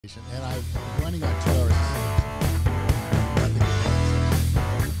And I'm running on 2 hours.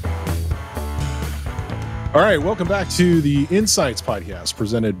 All right, welcome back to the Insights Podcast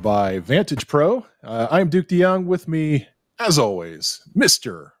presented by Vantage Pro. I'm Duke DeYoung. With me, as always,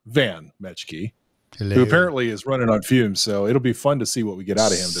 Mr. Van Metchke, who apparently is running on fumes, so it'll be fun to see what we get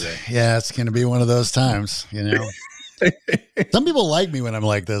out of him today. Yeah, it's going to be one of those times, you know. Some people like me when I'm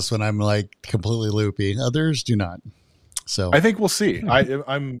like this, when I'm like completely loopy. Others do not. So I think we'll see.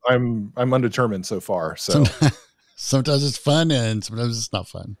 I'm undetermined so far. So sometimes it's fun and sometimes it's not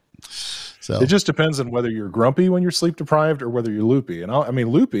fun. So it just depends on whether you're grumpy when you're sleep deprived or whether you're loopy. And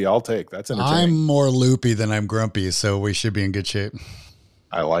loopy, I'll take. That's entertaining. I'm more loopy than I'm grumpy, so we should be in good shape.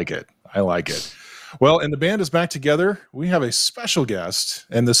 I like it. Well, and the band is back together. We have a special guest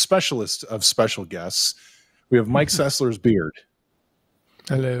and the specialist of special guests. We have Mike Sessler's beard.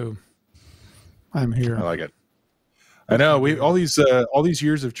 Hello. I'm here. I like it. I know we all these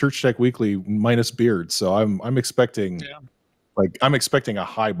years of Church Tech Weekly minus beard, so I'm expecting a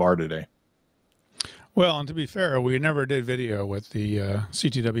high bar today. Well, and to be fair, we never did video with the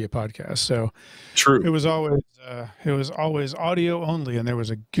CTW podcast, so true. It was always audio only, and there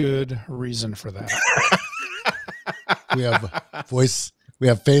was a good reason for that. We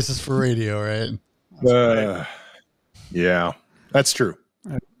have faces for radio, right? Yeah, that's true.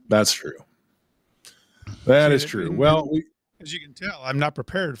 That's true. That is true. Well, as you can tell, I'm not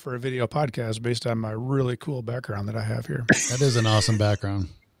prepared for a video podcast based on my really cool background that I have here. That is an awesome background.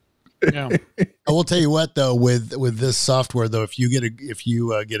 Yeah. I will tell you what, though, with this software, though, if you get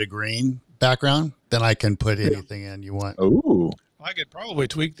a green background, then I can put anything in you want. Oh, I could probably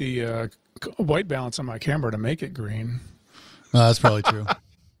tweak the white balance on my camera to make it green. That's probably true.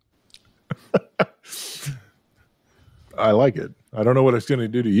 I like it. I don't know what it's going to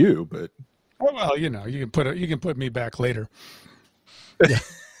do to you, but. Well, you know, you can put me back later. Yeah.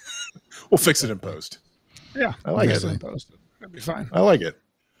 We'll fix it in post. Yeah, I like it in post. That'd be fine. I like it.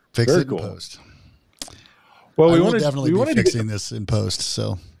 Fix very it cool. in post. Well, we will definitely be fixing this in post,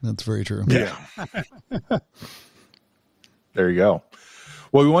 so that's very true. Yeah. There you go.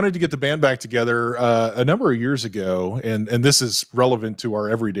 Well, we wanted to get the band back together a number of years ago, and this is relevant to our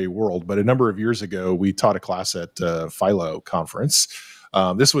everyday world. But a number of years ago, we taught a class at Philo conference.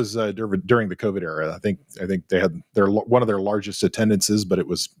 This was during the COVID era. I think they had one of their largest attendances, but it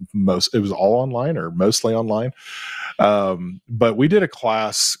was all online or mostly online. But we did a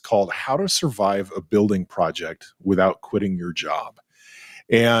class called "How to Survive a Building Project Without Quitting Your Job."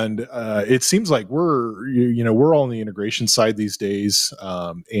 And it seems like we're all on the integration side these days,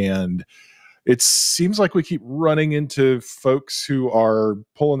 and it seems like we keep running into folks who are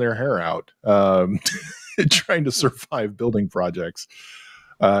pulling their hair out, trying to survive building projects.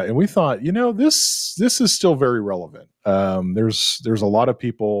 And we thought, this is still very relevant. There's a lot of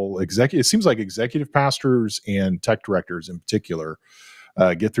people, it seems like executive pastors and tech directors in particular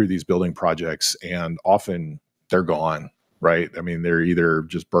get through these building projects, and often they're gone. Right. I mean, they're either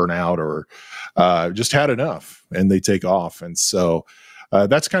just burnt out or just had enough and they take off. And so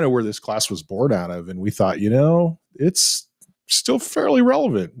that's kind of where this class was born out of. And we thought, it's still fairly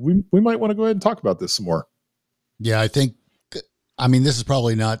relevant. We might want to go ahead and talk about this some more. Yeah, I mean, this is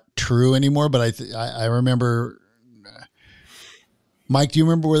probably not true anymore, but I remember, Mike, do you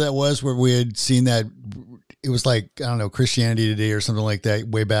remember where that was, where we had seen that? It was like, I don't know, Christianity Today or something like that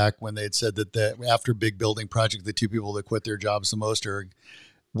way back when they had said that after big building project, the two people that quit their jobs the most are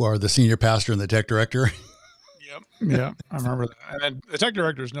the senior pastor and the tech director. Yep. Yeah, I remember that. And then the tech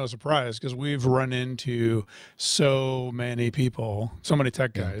director is no surprise because we've run into so many people, so many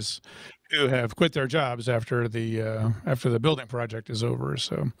tech guys who have quit their jobs after the building project is over.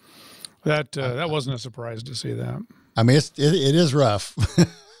 So that wasn't a surprise to see that. I mean, it is rough.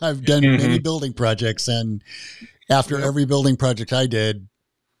 I've done many building projects, and after every building project I did,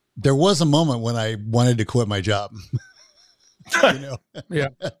 there was a moment when I wanted to quit my job. Yeah.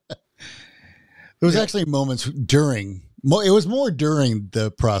 There was actually moments it was more during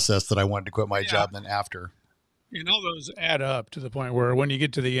the process that I wanted to quit my job than after. Those add up to the point where when you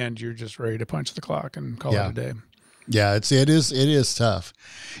get to the end, you're just ready to punch the clock and call it a day. Yeah, it is tough.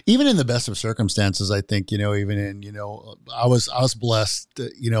 Even in the best of circumstances, I think, even in, I was blessed,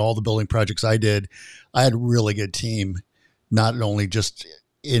 all the building projects I did, I had a really good team, not only just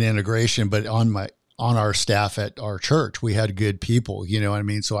in integration, but on our staff at our church. We had good people, you know what I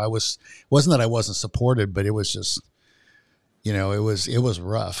mean? So wasn't that I wasn't supported, but it was just, it was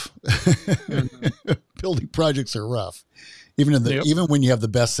rough. Building projects are rough. Even when you have the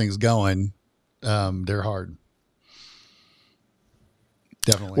best things going, they're hard.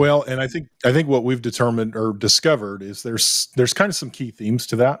 Definitely. Well, and I think what we've determined or discovered is there's kind of some key themes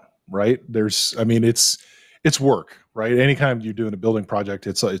to that, right? It's work, right? Anytime you're doing a building project,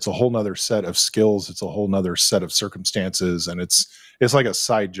 it's a whole nother set of skills, it's a whole nother set of circumstances, and it's like a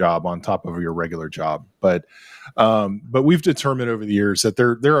side job on top of your regular job. But we've determined over the years that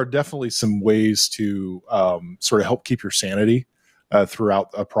there are definitely some ways to sort of help keep your sanity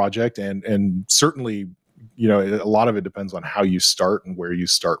throughout a project, and certainly, a lot of it depends on how you start and where you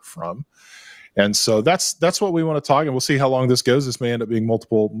start from. And so that's what we want to talk, and we'll see how long this goes. This may end up being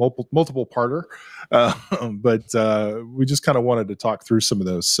multiple parter, but we just kind of wanted to talk through some of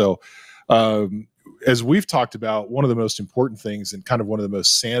those. So as we've talked about, one of the most important things and kind of one of the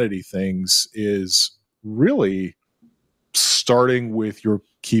most sanity things is really starting with your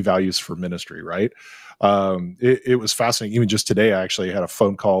key values for ministry, right? It was fascinating. Even just today, I actually had a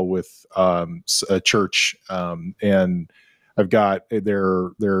phone call with a church, and I've got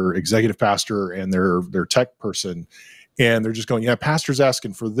their executive pastor and their tech person, and they're just going, yeah, pastor's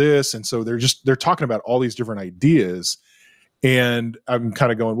asking for this. And so they're talking about all these different ideas. And I'm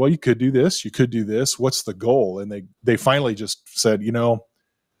kind of going, well, you could do this. You could do this. What's the goal? And they finally just said, I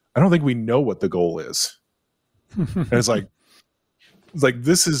don't think we know what the goal is. And it's like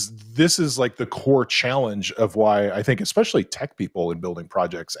this is like the core challenge of why I think especially tech people in building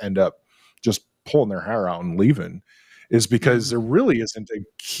projects end up just pulling their hair out and leaving, is because there really isn't a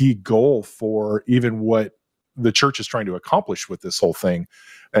key goal for even what the church is trying to accomplish with this whole thing.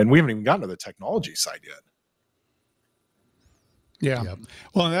 And we haven't even gotten to the technology side yet. Yeah. Yep.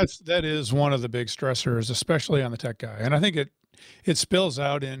 Well, and that is one of the big stressors, especially on the tech guy. And I think it spills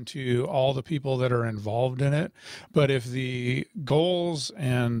out into all the people that are involved in it. But if the goals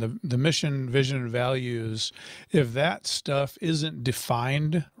and the mission, vision, and values, if that stuff isn't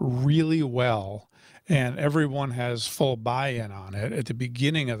defined really well and everyone has full buy-in on it at the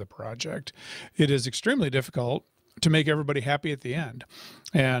beginning of the project, it is extremely difficult to make everybody happy at the end.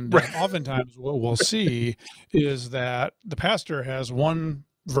 And oftentimes what we'll see is that the pastor has one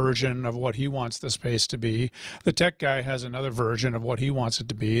version of what he wants the space to be. The tech guy has another version of what he wants it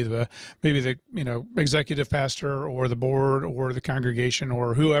to be. Maybe the executive pastor or the board or the congregation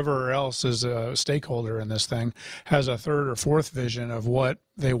or whoever else is a stakeholder in this thing has a third or fourth vision of what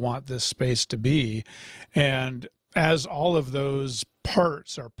they want this space to be. And as all of those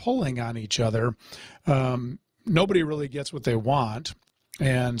parts are pulling on each other, nobody really gets what they want.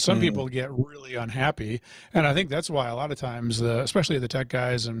 And some people get really unhappy. And I think that's why a lot of times, especially the tech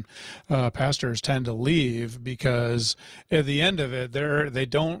guys and pastors tend to leave, because at the end of it, they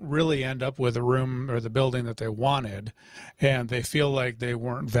don't really end up with a room or the building that they wanted. And they feel like they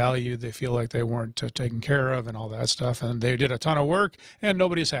weren't valued. They feel like they weren't taken care of and all that stuff. And they did a ton of work and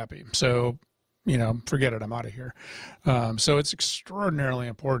nobody's happy. So forget it, I'm out of here. So it's extraordinarily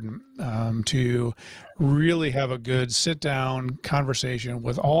important to really have a good sit-down conversation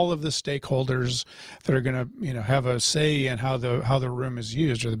with all of the stakeholders that are going to, have a say in how the room is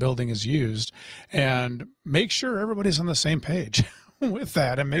used or the building is used, and make sure everybody's on the same page with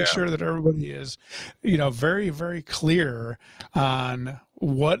that, and make sure that everybody is, very, very clear on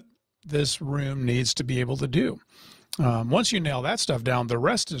what this room needs to be able to do. Once you nail that stuff down, the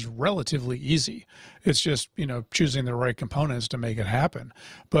rest is relatively easy. It's just, choosing the right components to make it happen.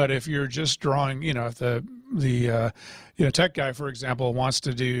 But if you're just drawing, if the tech guy, for example, wants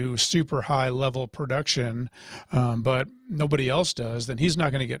to do super high level production, but nobody else does, then he's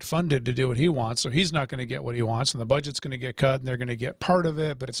not going to get funded to do what he wants. So he's not going to get what he wants, and the budget's going to get cut, and they're going to get part of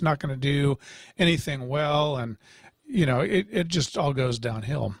it, but it's not going to do anything well. And, it just all goes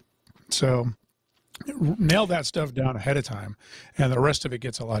downhill. So nail that stuff down ahead of time, and the rest of it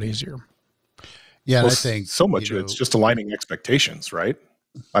gets a lot easier. Yeah, I think so much of it's just aligning expectations, right?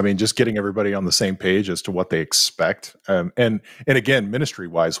 I mean, just getting everybody on the same page as to what they expect, and again, ministry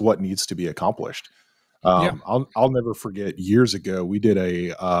wise, what needs to be accomplished. I'll never forget, years ago we did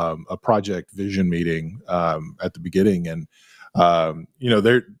a project vision meeting at the beginning, and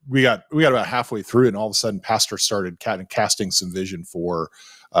we got about halfway through, and all of a sudden, pastor started casting some vision for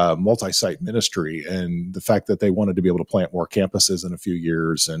multi-site ministry, and the fact that they wanted to be able to plant more campuses in a few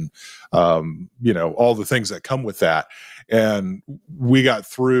years, and all the things that come with that. And we got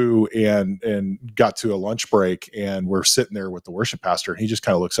through and got to a lunch break, and we're sitting there with the worship pastor, and he just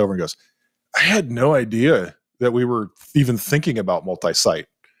kind of looks over and goes, I had no idea that we were even thinking about multi-site.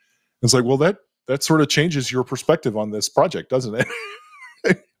 It's like, well, that sort of changes your perspective on this project, doesn't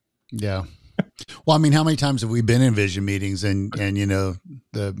it? Yeah. Well, I mean, how many times have we been in vision meetings and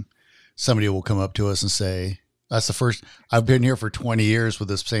somebody will come up to us and say, that's the first, I've been here for 20 years with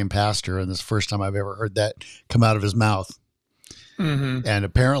this same pastor, and this is the first time I've ever heard that come out of his mouth. And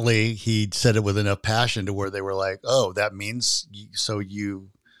apparently he said it with enough passion to where they were like, oh, that means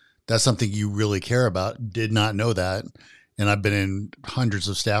that's something you really care about. Did not know that. And I've been in hundreds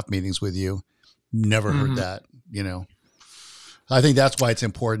of staff meetings with you. Never heard that, I think that's why it's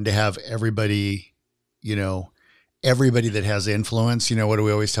important to have everybody, everybody that has influence. What do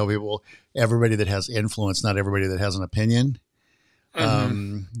we always tell people? Everybody that has influence, not everybody that has an opinion.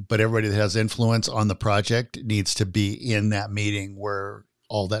 But everybody that has influence on the project needs to be in that meeting where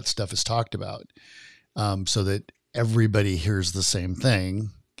all that stuff is talked about, so that everybody hears the same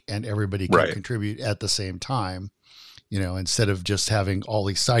thing and everybody can contribute at the same time, instead of just having all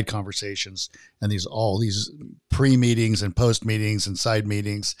these side conversations and all these pre-meetings and post-meetings and side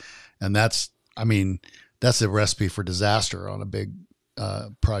meetings. And that's a recipe for disaster on a big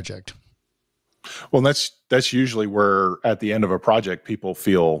project. Well, that's usually where at the end of a project, people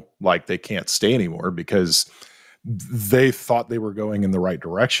feel like they can't stay anymore because they thought they were going in the right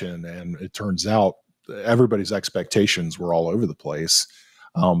direction. And it turns out everybody's expectations were all over the place.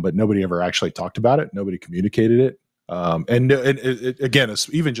 But nobody ever actually talked about it. Nobody communicated it. And again,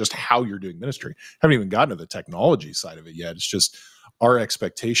 it's even just how you're doing ministry. Haven't even gotten to the technology side of it yet. It's just our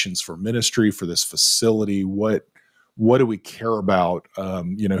expectations for ministry, for this facility. What do we care about?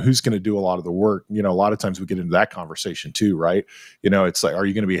 Who's going to do a lot of the work? A lot of times we get into that conversation too, right? It's like, are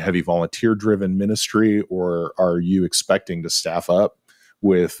you going to be a heavy volunteer driven ministry, or are you expecting to staff up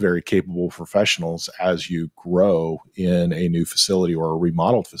with very capable professionals as you grow in a new facility or a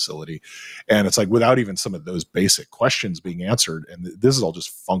remodeled facility? And it's like, without even some of those basic questions being answered, and this is all just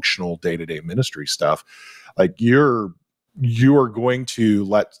functional day-to-day ministry stuff, like you're going to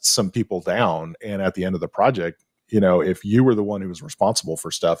let some people down. And at the end of the project, if you were the one who was responsible for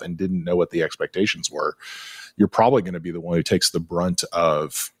stuff and didn't know what the expectations were, you're probably going to be the one who takes the brunt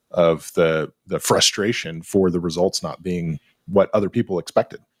of the frustration for the results not being what other people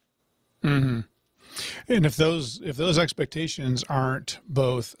expected. And if those expectations aren't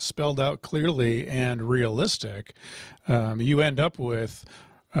both spelled out clearly and realistic, you end up with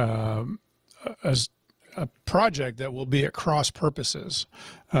a project that will be at cross purposes.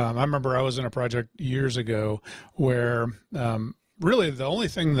 I remember I was in a project years ago where really the only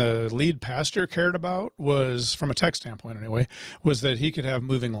thing the lead pastor cared about was, from a tech standpoint anyway, was that he could have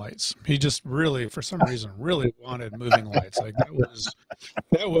moving lights. He just really, for some reason, really wanted moving lights. Like that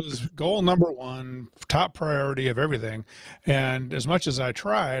was goal number one, top priority of everything. And as much as I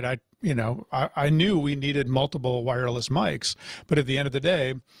tried, I knew we needed multiple wireless mics, but at the end of the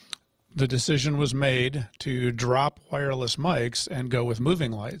day, the decision was made to drop wireless mics and go with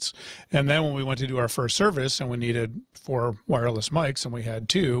moving lights. And then when we went to do our first service and we needed 4 wireless mics and we had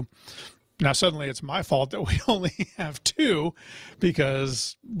 2, now suddenly it's my fault that we only have 2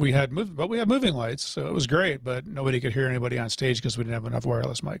 because we had moving lights. So it was great, but nobody could hear anybody on stage because we didn't have enough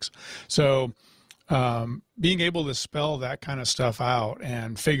wireless mics. So being able to spell that kind of stuff out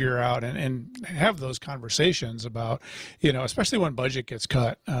and figure out and have those conversations about, especially when budget gets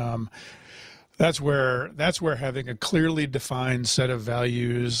cut, that's where having a clearly defined set of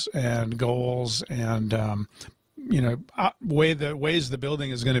values and goals and ways the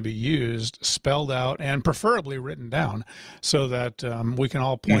building is going to be used spelled out and preferably written down so that we can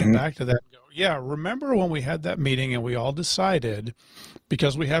all point back to that and go, yeah, remember when we had that meeting and we all decided,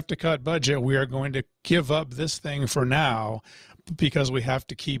 because we have to cut budget, we are going to give up this thing for now because we have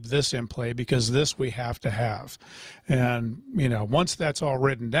to keep this in play because this we have to have. And, once that's all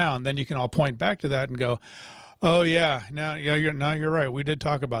written down, then you can all point back to that and go, oh yeah, you're right. We did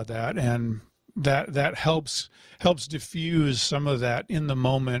talk about that. And that helps diffuse some of that in the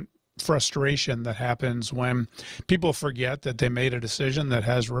moment frustration that happens when people forget that they made a decision that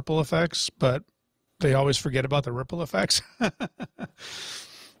has ripple effects, but they always forget about the ripple effects.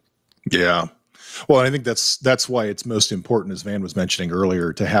 Yeah. Well, I think that's why it's most important, as Van was mentioning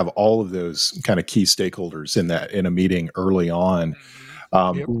earlier, to have all of those kind of key stakeholders in a meeting early on,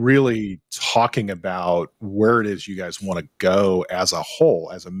 really talking about where it is you guys want to go as a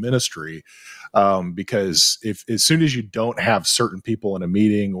whole, as a ministry. Because if as soon as you don't have certain people in a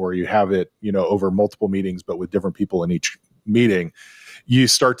meeting, or you have it, over multiple meetings, but with different people in each meeting, you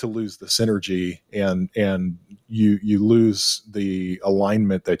start to lose the synergy and you lose the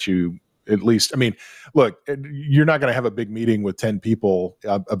alignment that you, at least, look, you're not going to have a big meeting with 10 people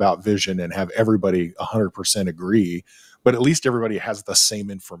about vision and have everybody 100% agree, but at least everybody has the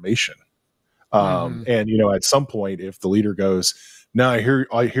same information. And, at some point, if the leader goes, no,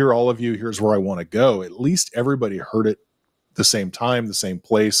 I hear all of you, here's where I want to go, at least everybody heard it the same time, the same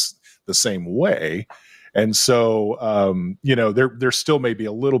place, the same way. And so, there still may be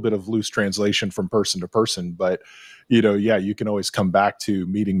a little bit of loose translation from person to person, but, yeah, you can always come back to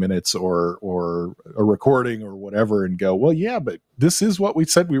meeting minutes or a recording or whatever and go, well, yeah, but this is what we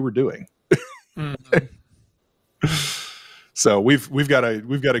said we were doing. Mm-hmm. So we've got a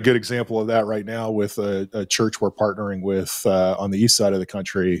good example of that right now with a church we're partnering with on the east side of the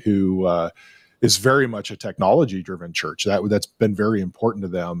country who is very much a technology driven church. That's been very important to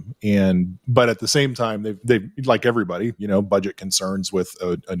them. But at the same time, they've like everybody, budget concerns with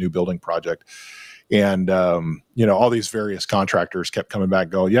a new building project. And, all these various contractors kept coming back,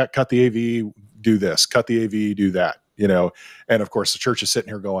 going, yeah, cut the AV, do this, cut the AV, do that, and of course the church is sitting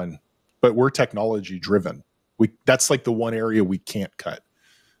here going, but we're technology driven. That's like the one area we can't cut.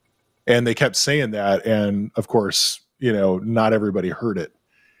 And they kept saying that. And of course, not everybody heard it.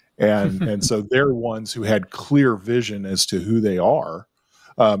 And so they're ones who had clear vision as to who they are.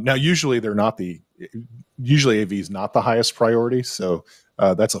 Now, usually AV is not the highest priority. So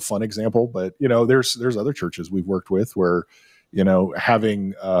that's a fun example, but there's other churches we've worked with where,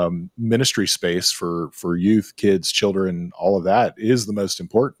 having ministry space for youth, kids, children, all of that is the most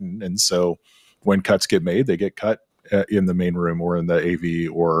important. And so when cuts get made, they get cut in the main room or in the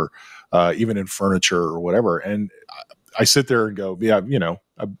AV or even in furniture or whatever. And I sit there and go, yeah,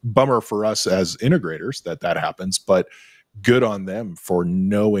 a bummer for us as integrators that happens, but good on them for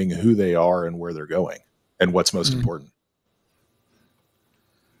knowing who they are and where they're going and what's most important.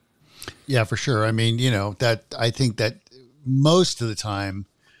 Yeah, for sure. I mean, that I think that most of the time,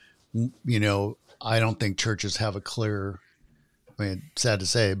 I don't think churches have a clear, sad to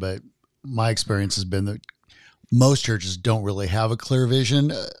say, but my experience has been that most churches don't really have a clear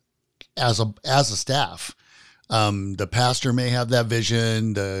vision as a staff. The pastor may have that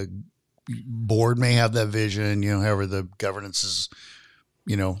vision, the board may have that vision, however the governance is,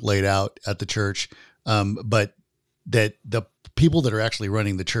 laid out at the church. But that the people that are actually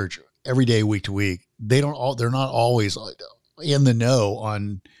running the church every day, week to week, they're not always in the know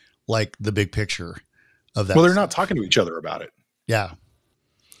on like the big picture of that. Well, they're not talking to each other about it. Yeah.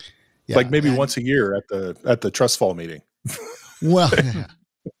 Like maybe once a year at the trust fall meeting. Well,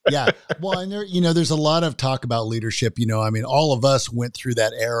 yeah. Well, and there's a lot of talk about leadership. All of us went through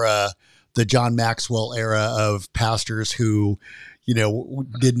that era, the John Maxwell era of pastors who,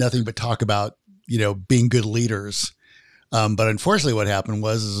 did nothing but talk about, being good leaders. But unfortunately what happened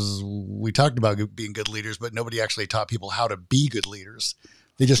was we talked about being good leaders, but nobody actually taught people how to be good leaders.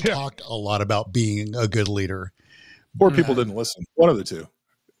 They just talked a lot about being a good leader. Or people didn't listen. One of the two.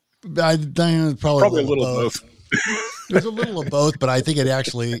 Probably a little of both. There's a little of both, but I think it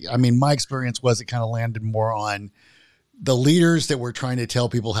actually, my experience was it kind of landed more on the leaders that were trying to tell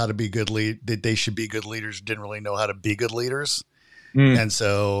people how to be that they should be good leaders didn't really know how to be good leaders. And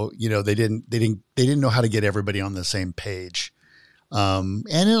so, they didn't know how to get everybody on the same page. And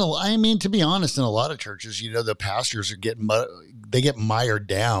to be honest, in a lot of churches, the pastors get mired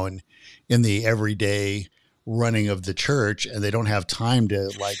down in the everyday running of the church, and they don't have time to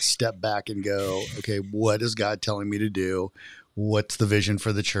step back and go, okay, what is God telling me to do? What's the vision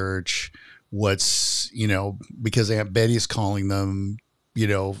for the church? What's, because Aunt Betty's calling them,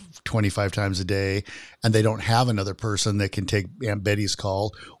 25 times a day, and they don't have another person that can take Aunt Betty's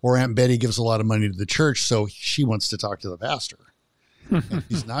call, or Aunt Betty gives a lot of money to the church, so she wants to talk to the pastor. And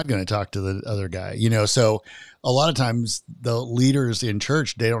he's not going to talk to the other guy, so a lot of times the leaders in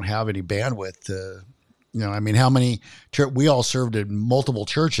church, they don't have any bandwidth to, how many we all served in multiple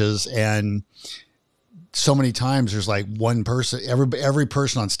churches, and so many times there's like one person, every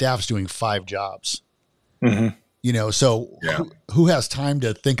person on staff is doing 5 jobs, so who has time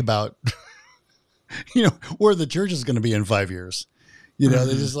to think about, where the church is going to be in 5 years, they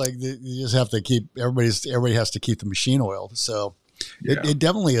just have to keep, everybody has to keep the machine oiled. So it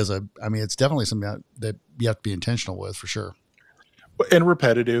definitely is it's definitely something that you have to be intentional with, for sure. And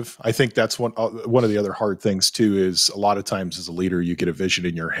repetitive. I think that's one of the other hard things too, is a lot of times as a leader, you get a vision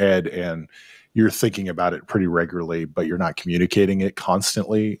in your head and you're thinking about it pretty regularly, but you're not communicating it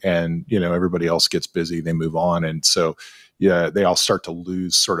constantly. And, everybody else gets busy, they move on. And so, they all start to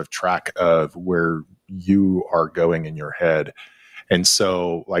lose sort of track of where you are going in your head. And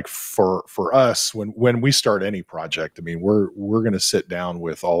so like for us, when we start any project, we're going to sit down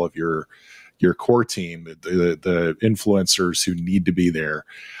with all of your core team, the influencers who need to be there.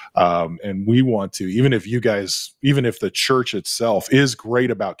 And we want to, even if the church itself is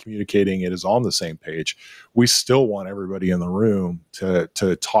great about communicating, it is on the same page, we still want everybody in the room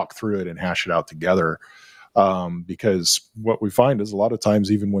to talk through it and hash it out together. Because what we find is a lot of times,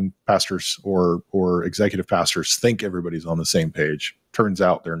 even when pastors or executive pastors think everybody's on the same page, turns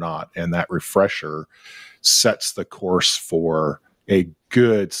out they're not. And that refresher sets the course for a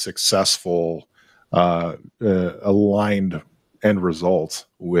good, successful aligned end results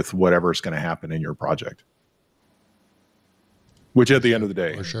with whatever's going to happen in your project, which at the end of the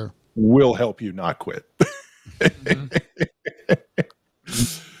day For sure. will help you not quit.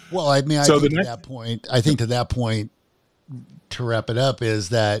 Well, I mean, So I think to that point, to wrap it up, is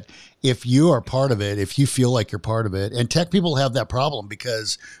that if you are part of it, if you feel like you're part of it, and tech people have that problem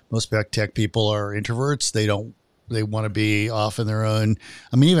because most tech people are introverts. They want to be off in their own.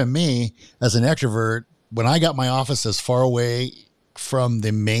 I mean, even me as an extrovert, when I got my office as far away from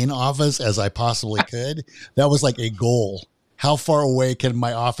the main office as I possibly could, that was like a goal. How far away can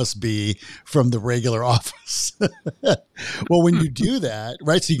my office be from the regular office? Well, when you do that,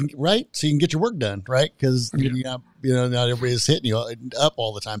 right? So you can get your work done, right? Because not everybody's hitting you up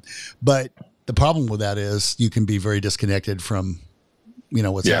all the time. But the problem with that is you can be very disconnected from,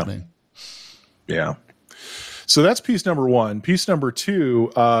 what's happening. Yeah. So that's piece number one. Piece number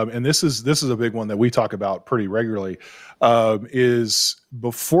two, and this is a big one that we talk about pretty regularly, is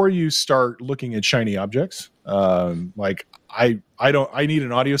before you start looking at shiny objects, like I need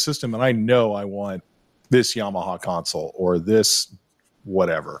an audio system, and I know I want this Yamaha console or this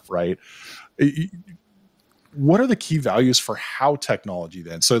whatever, right? What are the key values for how technology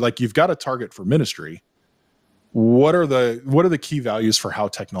then? So like you've got a target for ministry. What are the key values for how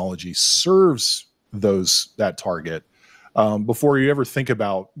technology serves that target before you ever think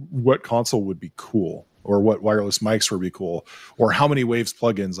about what console would be cool or what wireless mics would be cool or how many Waves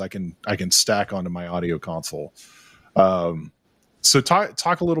plugins I can stack onto my audio console? So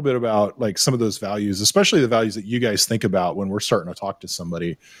talk a little bit about like some of those values, especially the values that you guys think about when we're starting to talk to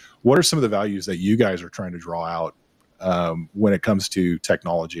somebody. What are some of the values that you guys are trying to draw out when it comes to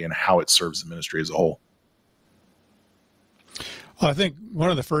technology and how it serves the ministry as a whole? Well, I think one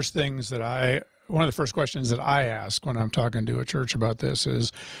of the first questions that I ask when I'm talking to a church about this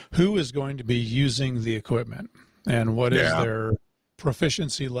is who is going to be using the equipment and what is their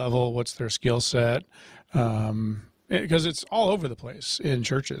proficiency level, what's their skill set, because it's all over the place in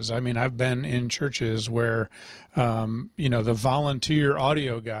churches. I mean, I've been in churches where, the volunteer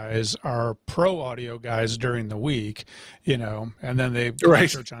audio guys are pro audio guys during the week, and then they go to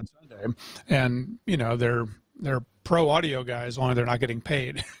church on Sunday, and they're pro audio guys, only they're not getting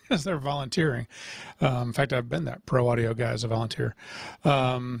paid because they're volunteering. In fact, I've been that pro audio guy as a volunteer.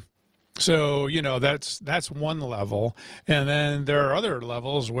 So, that's one level. And then there are other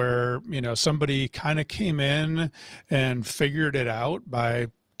levels where, somebody kind of came in and figured it out by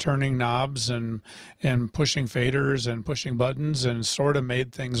turning knobs and pushing faders and pushing buttons and sort of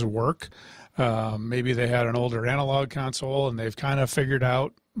made things work. Maybe they had an older analog console and they've kind of figured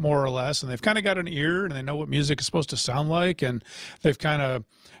out more or less, and they've kind of got an ear and they know what music is supposed to sound like. And they've kind of,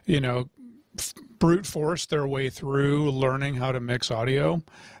 brute forced their way through learning how to mix audio,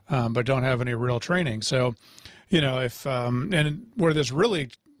 but don't have any real training. So, if, and where this really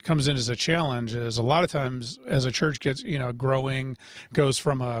comes in as a challenge is a lot of times as a church gets, goes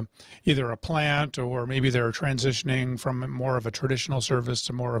from either a plant or maybe they're transitioning from more of a traditional service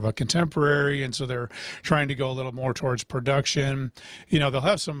to more of a contemporary. And so they're trying to go a little more towards production. They'll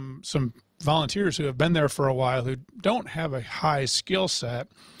have some volunteers who have been there for a while who don't have a high skill set.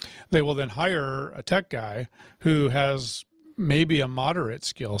 They will then hire a tech guy who has maybe a moderate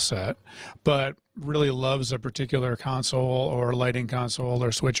skill set, but really loves a particular console or lighting console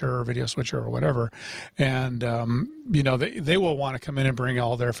or switcher or video switcher or whatever. And, they will want to come in and bring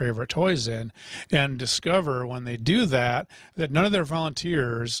all their favorite toys in and discover when they do that none of their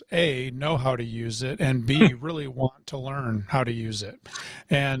volunteers, A, know how to use it, and B, really want to learn how to use it.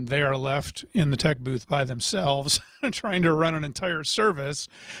 And they are left in the tech booth by themselves trying to run an entire service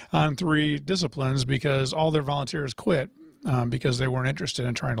on 3 disciplines because all their volunteers quit. Because they weren't interested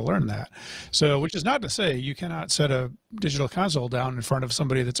in trying to learn that. So, which is not to say you cannot set a digital console down in front of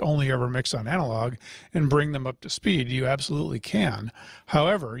somebody that's only ever mixed on analog and bring them up to speed. You absolutely can.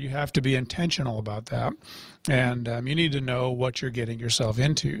 However, you have to be intentional about that. And you need to know what you're getting yourself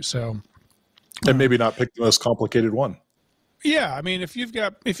into. So, and maybe not pick the most complicated one. Yeah, I mean, if you've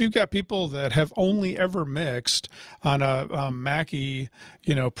got people that have only ever mixed on a Mackie,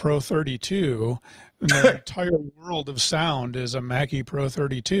 Pro 32, and their entire world of sound is a Mackie Pro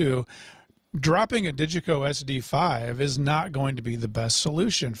 32, dropping a Digico SD5 is not going to be the best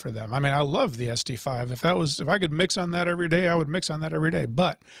solution for them. I mean, I love the SD5. If I could mix on that every day, I would mix on that every day.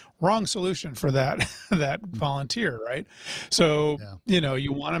 But wrong solution for that volunteer, right? So,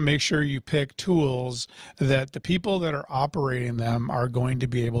 you want to make sure you pick tools that the people that are operating them are going to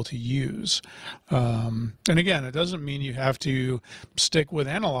be able to use. And again, it doesn't mean you have to stick with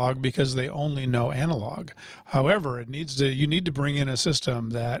analog because they only know analog. However, you need to bring in a system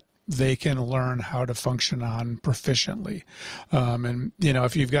that they can learn how to function on proficiently. And,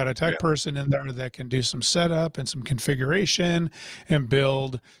 if you've got a tech person in there that can do some setup and some configuration and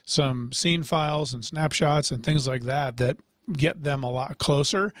build some scene files and snapshots and things like that, that get them a lot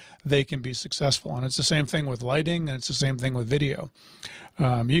closer, they can be successful. And it's the same thing with lighting, and it's the same thing with video.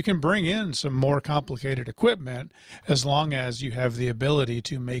 You can bring in some more complicated equipment as long as you have the ability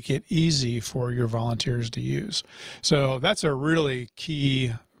to make it easy for your volunteers to use. So that's a really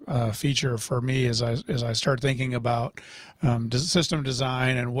key feature for me as I start thinking about system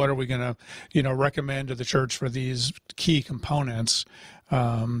design and what are we going to recommend to the church for these key components,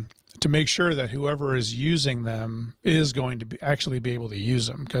 to make sure that whoever is using them is going to actually be able to use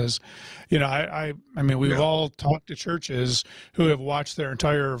them. Because, I mean, we've all talked to churches who have watched their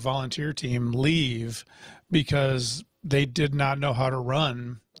entire volunteer team leave because they did not know how to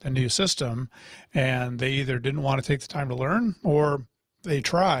run a new system, and they either didn't want to take the time to learn, or they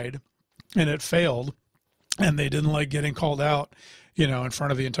tried and it failed, and they didn't like getting called out, in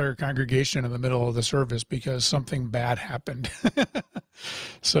front of the entire congregation in the middle of the service because something bad happened.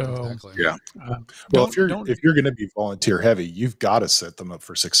 So, Exactly. Yeah. Well, if you're going to be volunteer heavy, you've got to set them up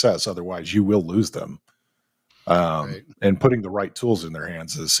for success. Otherwise, you will lose them. Right. And putting the right tools in their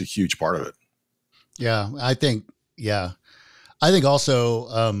hands is a huge part of it. Yeah, I think also,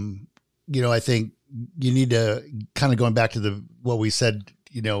 I think you need to kind of going back to what we said,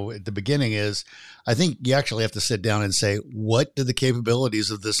 at the beginning is, I think you actually have to sit down and say, what do the capabilities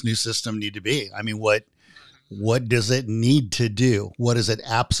of this new system need to be? I mean, what does it need to do? What does it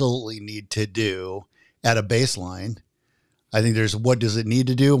absolutely need to do at a baseline? I think there's what does it need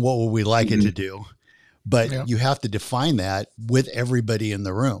to do and what would we like it to do? But you have to define that with everybody in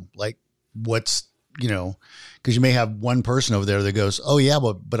the room. Like what's, because you may have one person over there that goes, oh yeah,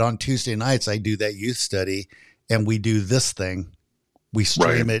 but on Tuesday nights I do that youth study and we do this thing. We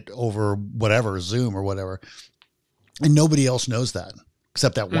stream it over whatever, Zoom or whatever. And nobody else knows that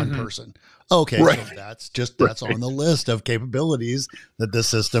except that one person. Okay. So that's on the list of capabilities that the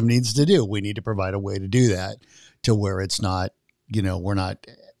system needs to do. We need to provide a way to do that to where it's not, we're not,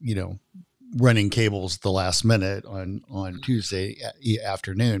 running cables at the last minute on Tuesday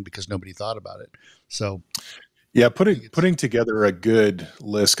afternoon because nobody thought about it. So yeah, putting together a good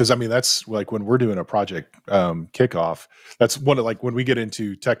list, because I mean that's like when we're doing a project kickoff, that's one of like when we get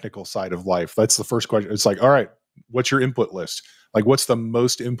into technical side of life, that's the first question. It's like, all right, what's your input list? Like what's the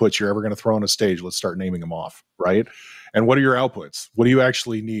most inputs you're ever going to throw on a stage? Let's start naming them off, right? And what are your outputs? What do you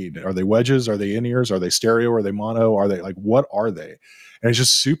actually need? Are they wedges? Are they in-ears? Are they stereo? Are they mono? Are they like, what are they? And it's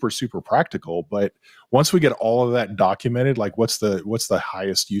just super, super practical. But once we get all of that documented, like what's the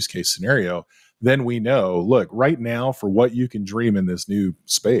highest use case scenario, then we know, look, right now for what you can dream in this new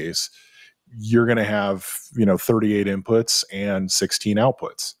space, you're going to have, 38 inputs and 16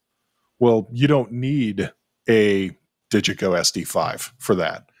 outputs. Well, you don't need a Digico SD5 for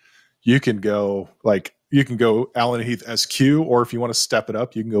that. You can go Allen Heath SQ, or if you want to step it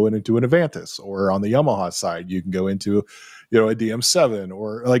up, you can go into an Avantis, or on the Yamaha side, you can go into, a DM7,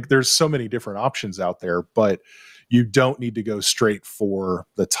 or like there's so many different options out there, but you don't need to go straight for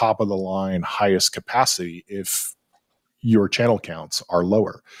the top of the line, highest capacity if your channel counts are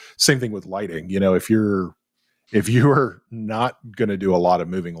lower. Same thing with lighting. If you're not going to do a lot of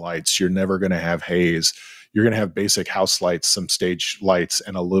moving lights, you're never going to have haze. You're going to have basic house lights, some stage lights,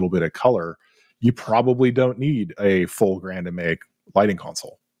 and a little bit of color. You probably don't need a full grand to make lighting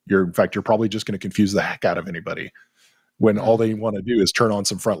console. In fact, you're probably just going to confuse the heck out of anybody when all they want to do is turn on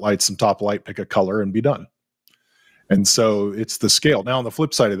some front lights, some top light, pick a color, and be done. And so it's the scale. Now, on the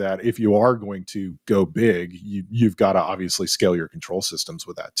flip side of that, if you are going to go big, you've got to obviously scale your control systems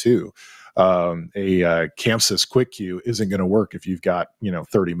with that too. A Camsys Quick Cue isn't going to work if you've got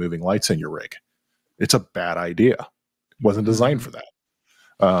 30 moving lights in your rig. It's a bad idea. It wasn't designed for that.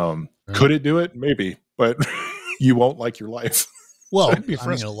 Could it do it? Maybe, but you won't like your life. Well,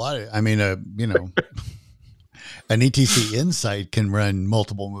 an ETC Insight can run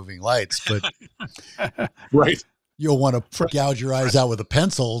multiple moving lights, but right. You'll want to gouge your eyes out with a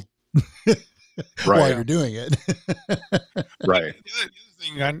pencil while you're doing it. Right. The other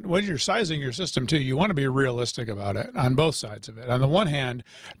thing, when you're sizing your system too, you want to be realistic about it on both sides of it. On the one hand,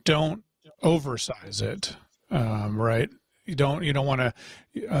 don't oversize it. Right. You don't want to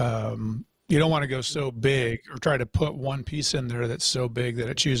go so big or try to put one piece in there that's so big that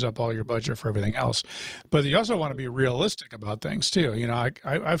it chews up all your budget for everything else. But you also want to be realistic about things too.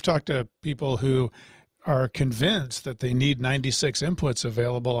 I've talked to people who are convinced that they need 96 inputs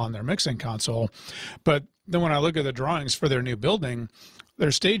available on their mixing console. But then when I look at the drawings for their new building,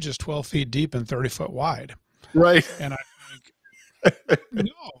 their stage is 12 feet deep and 30 foot wide. Right. And I think,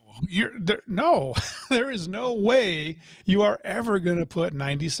 no, no, there is no way you are ever going to put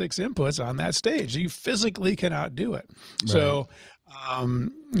 96 inputs on that stage. You physically cannot do it. Right. So,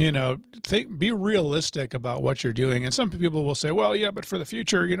 be realistic about what you're doing. And some people will say, well, yeah, but for the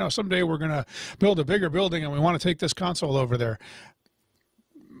future, someday we're going to build a bigger building and we want to take this console over there.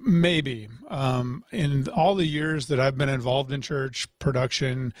 Maybe. In all the years that I've been involved in church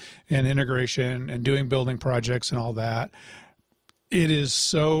production and integration and doing building projects and all that, it is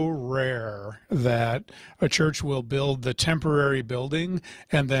so rare that a church will build the temporary building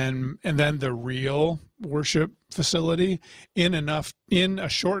and then the real worship facility in a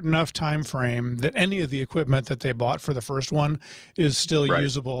short enough time frame that any of the equipment that they bought for the first one is still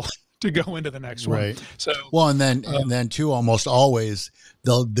usable to go into the next one. Right. So and then too, almost always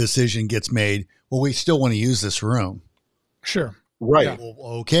the decision gets made, well, we still want to use this room. Sure. Right. Yeah. Well,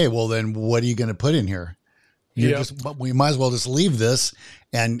 okay. Well, then what are you going to put in here? But we might as well just leave this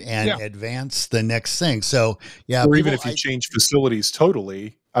and advance the next thing. So or even if you change facilities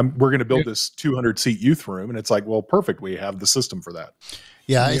totally, we're going to build this 200 seat youth room, and it's like, well, perfect. We have the system for that.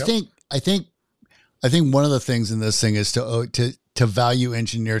 Yeah. I think one of the things in this thing is to value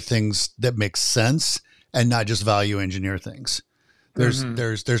engineer things that make sense and not just value engineer things.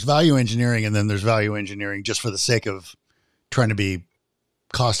 There's value engineering, and then there's value engineering just for the sake of trying to be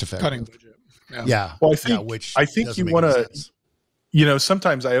cost effective. Cutting budget. Yeah. Well, I think you want to,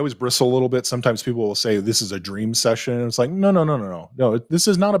 sometimes I always bristle a little bit. Sometimes people will say this is a dream session. And it's like, no. This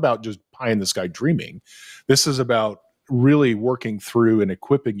is not about just pie in the sky dreaming. This is about really working through and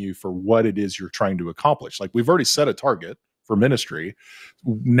equipping you for what it is you're trying to accomplish. Like, we've already set a target for ministry.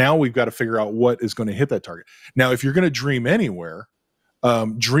 Now we've got to figure out what is going to hit that target. Now, if you're going to dream anywhere,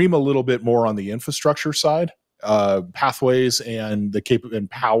 dream a little bit more on the infrastructure side. Pathways and and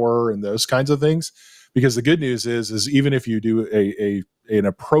power and those kinds of things, because the good news is even if you do an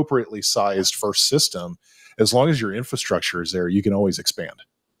appropriately sized first system, as long as your infrastructure is there, you can always expand.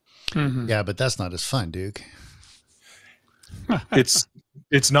 Mm-hmm. Yeah, but that's not as fun, Duke. It's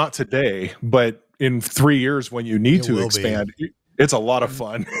not today, but in 3 years when you need to expand, it's a lot of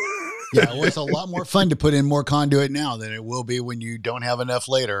fun. Yeah, well, it's a lot more fun to put in more conduit now than it will be when you don't have enough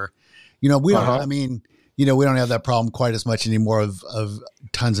later. We don't. We don't have that problem quite as much anymore of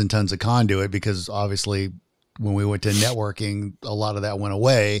tons and tons of conduit, because obviously when we went to networking, a lot of that went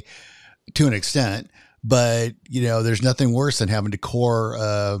away to an extent. But, there's nothing worse than having to core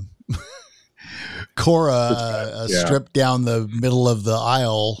a strip down the middle of the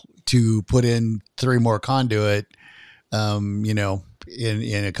aisle to put in 3 more conduit, in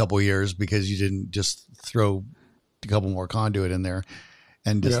a couple of years, because you didn't just throw a couple more conduit in there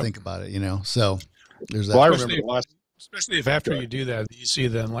and just think about it, so. There's that. Well, I remember especially if after you do that, you see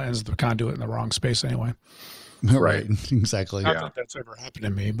then lands the conduit in the wrong space anyway. Right. Exactly. Not that that's ever happened to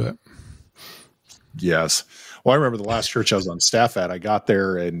me, but. Yes. Well, I remember the last church I was on staff at, I got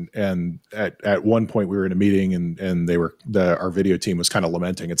there and at one point we were in a meeting and our video team was kind of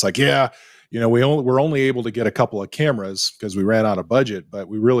lamenting. It's like, we're only able to get a couple of cameras because we ran out of budget, but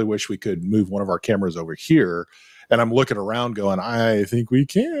we really wish we could move one of our cameras over here. And I'm looking around going, I think we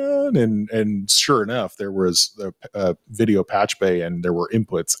can. And sure enough, there was the video patch bay and there were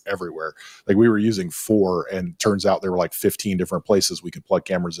inputs everywhere. Like, we were using 4, and turns out there were like 15 different places we could plug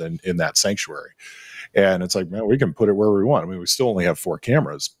cameras in that sanctuary. And it's like, man, we can put it wherever we want. I mean, we still only have 4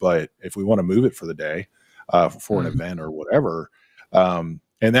 cameras, but if we want to move it for the day, for an event or whatever, and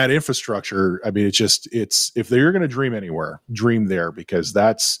that infrastructure, I mean, it's if you're going to dream anywhere, dream there, because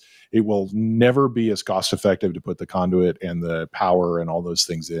it will never be as cost effective to put the conduit and the power and all those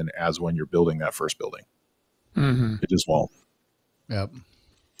things in as when you're building that first building. Mm-hmm. It just won't. Yep.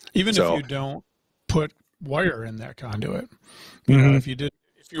 Even if you don't put wire in that conduit, if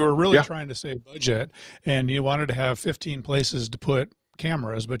you were really trying to save budget and you wanted to have 15 places to put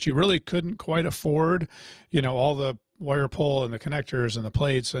cameras, but you really couldn't quite afford, all the wire pull and the connectors and the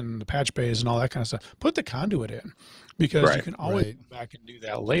plates and the patch bays and all that kind of stuff, put the conduit in, because you can always go back and do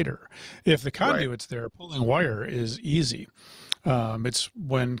that later. If the conduit's there, pulling wire is easy. It's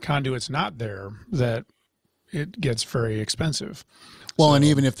when conduit's not there that it gets very expensive. Well, and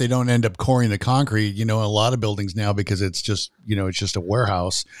even if they don't end up coring the concrete, a lot of buildings now, because it's just, it's just a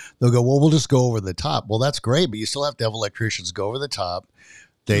warehouse, they'll go, well, we'll just go over the top. Well, that's great, but you still have to have electricians go over the top.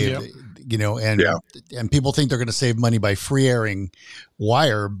 And people think they're going to save money by free airing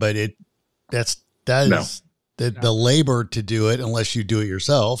wire, but the labor to do it, unless you do it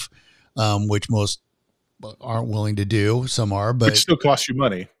yourself, which most aren't willing to do. Some are, but it still costs you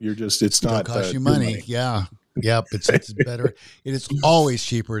money. It's not cost you money. Yeah. Yep. It's better. It is always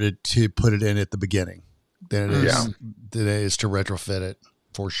cheaper to put it in at the beginning than it is to retrofit it.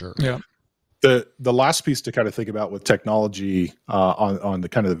 for sure. Yeah. The last piece to kind of think about with technology on the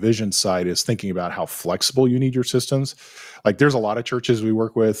kind of the vision side is thinking about how flexible you need your systems. Like there's a lot of churches we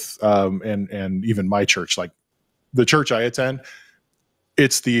work with, and even my church, like the church I attend,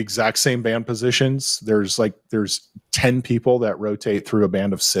 it's the exact same band positions. There's 10 people that rotate through a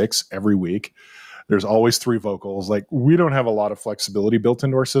band of 6 every week. There's always 3 vocals. Like we don't have a lot of flexibility built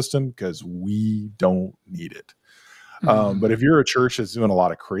into our system because we don't need it. But if you're a church that's doing a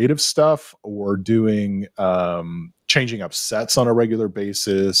lot of creative stuff or doing changing up sets on a regular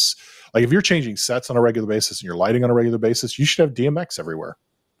basis, like if you're changing sets on a regular basis and you're lighting on a regular basis, you should have DMX everywhere.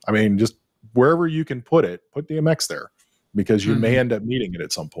 I mean, just wherever you can put it, put DMX there because you may end up needing it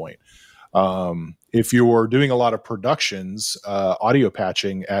at some point. If you're doing a lot of productions, audio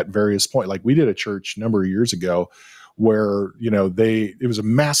patching at various points, like we did a church a number of years ago where, it was a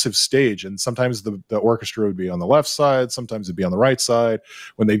massive stage and sometimes the orchestra would be on the left side, sometimes it'd be on the right side.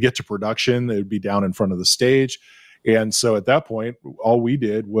 When they get to production, it would be down in front of the stage. And so at that point, all we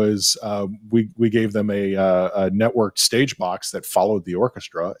did was we gave them a networked stage box that followed the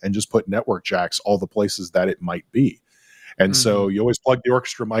orchestra and just put network jacks all the places that it might be. And so you always plug the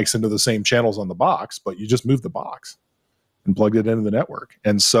orchestra mics into the same channels on the box, but you just moved the box and plugged it into the network.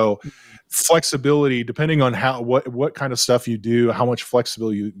 And so flexibility, depending on what kind of stuff you do, how much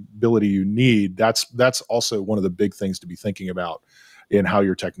flexibility you need, that's also one of the big things to be thinking about in how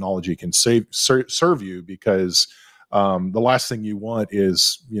your technology can serve you, because the last thing you want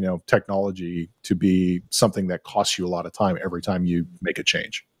is, technology to be something that costs you a lot of time every time you make a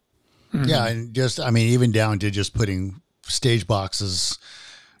change. Yeah. And even down to just putting stage boxes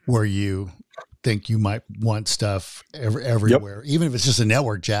where you think you might want stuff everywhere, even if it's just a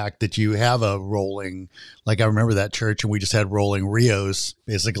network jack that you have a rolling, like I remember that church and we just had rolling Rios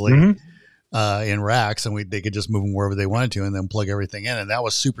basically in racks and they could just move them wherever they wanted to and then plug everything in. And that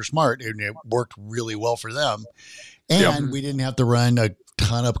was super smart. And it worked really well for them. And we didn't have to run a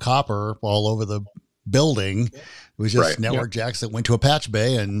ton of copper all over the building. It was just network jacks that went to a patch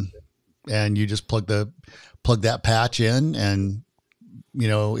bay and you just plug that patch in and,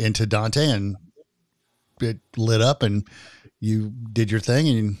 into Dante and it lit up and you did your thing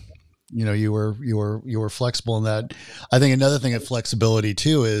and, you were flexible in that. I think another thing of flexibility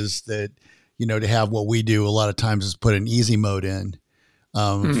too is that, to have what we do a lot of times is put an easy mode in,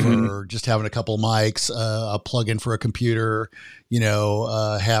 for just having a couple of mics, a plug in for a computer,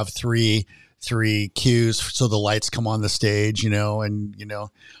 have three cues so the lights come on the stage,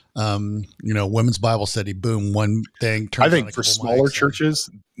 women's Bible study, boom, one thing. I think for smaller churches,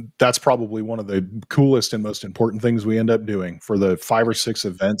 that's probably one of the coolest and most important things we end up doing for the 5 or 6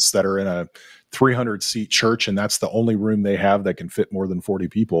 events that are in a 300 seat church. And that's the only room they have that can fit more than 40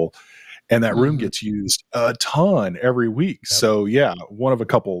 people. And that room gets used a ton every week. Yep. So one of a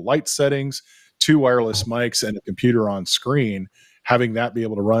couple light settings, 2 wireless mics and a computer on screen, having that be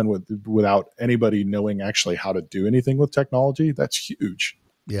able to run without anybody knowing actually how to do anything with technology. That's huge.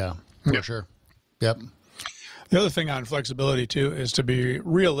 Yeah, for sure. Yep. The other thing on flexibility too is to be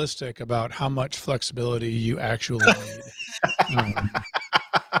realistic about how much flexibility you actually need.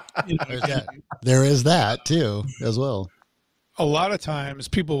 There is that too, as well. A lot of times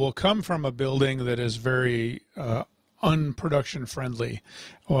people will come from a building that is very unproduction friendly,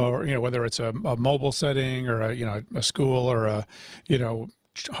 or, whether it's a mobile setting or a school or a,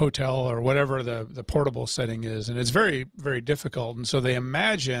 hotel or whatever the portable setting is. And it's very, very difficult. And so they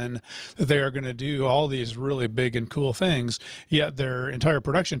imagine that they are going to do all these really big and cool things, yet their entire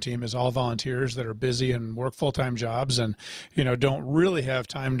production team is all volunteers that are busy and work full-time jobs and, don't really have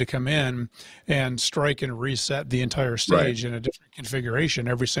time to come in and strike and reset the entire stage in a different configuration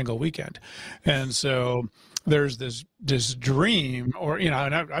every single weekend. And so there's this dream, or,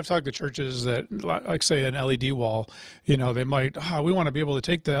 and I've talked to churches that, like say an LED wall, they might, we want to be able to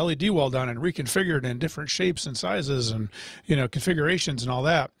take the LED wall down and reconfigure it in different shapes and sizes and, configurations and all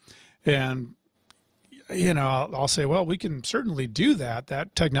that. And, I'll say, well, we can certainly do that.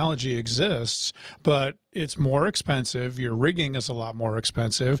 That technology exists, but it's more expensive. Your rigging is a lot more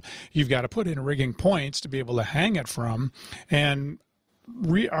expensive. You've got to put in rigging points to be able to hang it from. And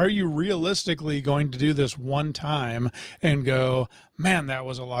are you realistically going to do this one time and go, man, that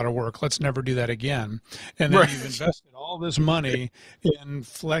was a lot of work, let's never do that again? And then you've invested all this money in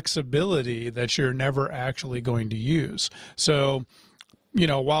flexibility that you're never actually going to use. So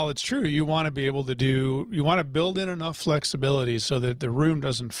while it's true, you want to be able to you want to build in enough flexibility so that the room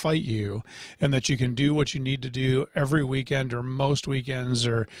doesn't fight you and that you can do what you need to do every weekend or most weekends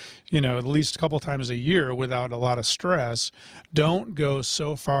or, at least a couple times a year without a lot of stress. Don't go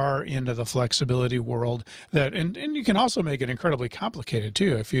so far into the flexibility world and you can also make it incredibly complicated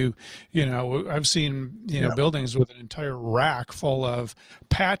too. If I've seen, buildings with an entire rack full of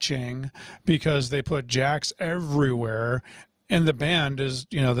patching because they put jacks everywhere. And the band is,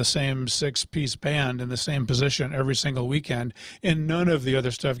 the same 6-piece band in the same position every single weekend, and none of the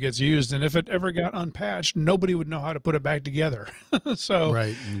other stuff gets used. And if it ever got unpatched, nobody would know how to put it back together. So,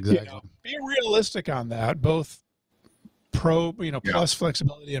 right, exactly. Be realistic on that, both plus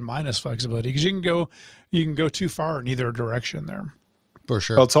flexibility and minus flexibility, because you can go too far in either direction there. For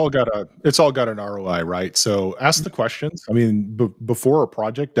sure. Well, it's all got an ROI, right? So ask the questions. I mean, before a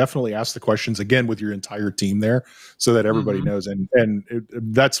project, definitely ask the questions again with your entire team there, so that everybody knows. And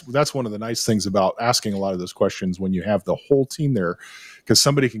that's one of the nice things about asking a lot of those questions when you have the whole team there, because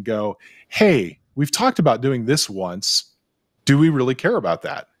somebody can go, "Hey, we've talked about doing this once. Do we really care about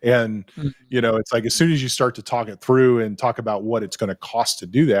that?" And it's like as soon as you start to talk it through and talk about what it's going to cost to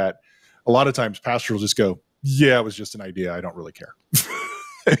do that, a lot of times pastors will just go, "Yeah, it was just an idea. I don't really care."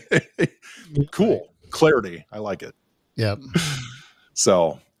 Cool. Clarity. I like it. Yep.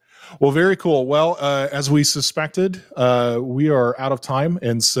 So, well, very cool. Well, as we suspected, we are out of time.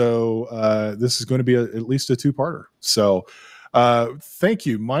 And so this is going to be at least a 2-parter. So thank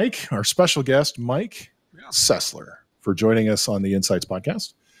you, Mike, our special guest, Mike Sessler, for joining us on the Insights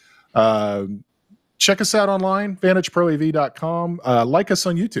podcast. Check us out online, vantageproav.com. Like us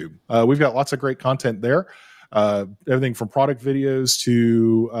on YouTube. We've got lots of great content there. Everything from product videos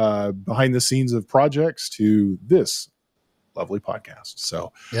to behind the scenes of projects to this lovely podcast.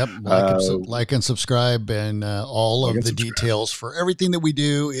 So, yep, like and subscribe, and all of the details for everything that we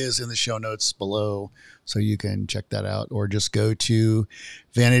do is in the show notes below, so you can check that out, or just go to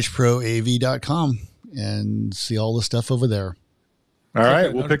vantageproav.com and see all the stuff over there. All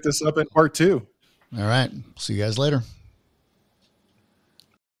right, we'll pick this up in part 2. All right, see you guys later.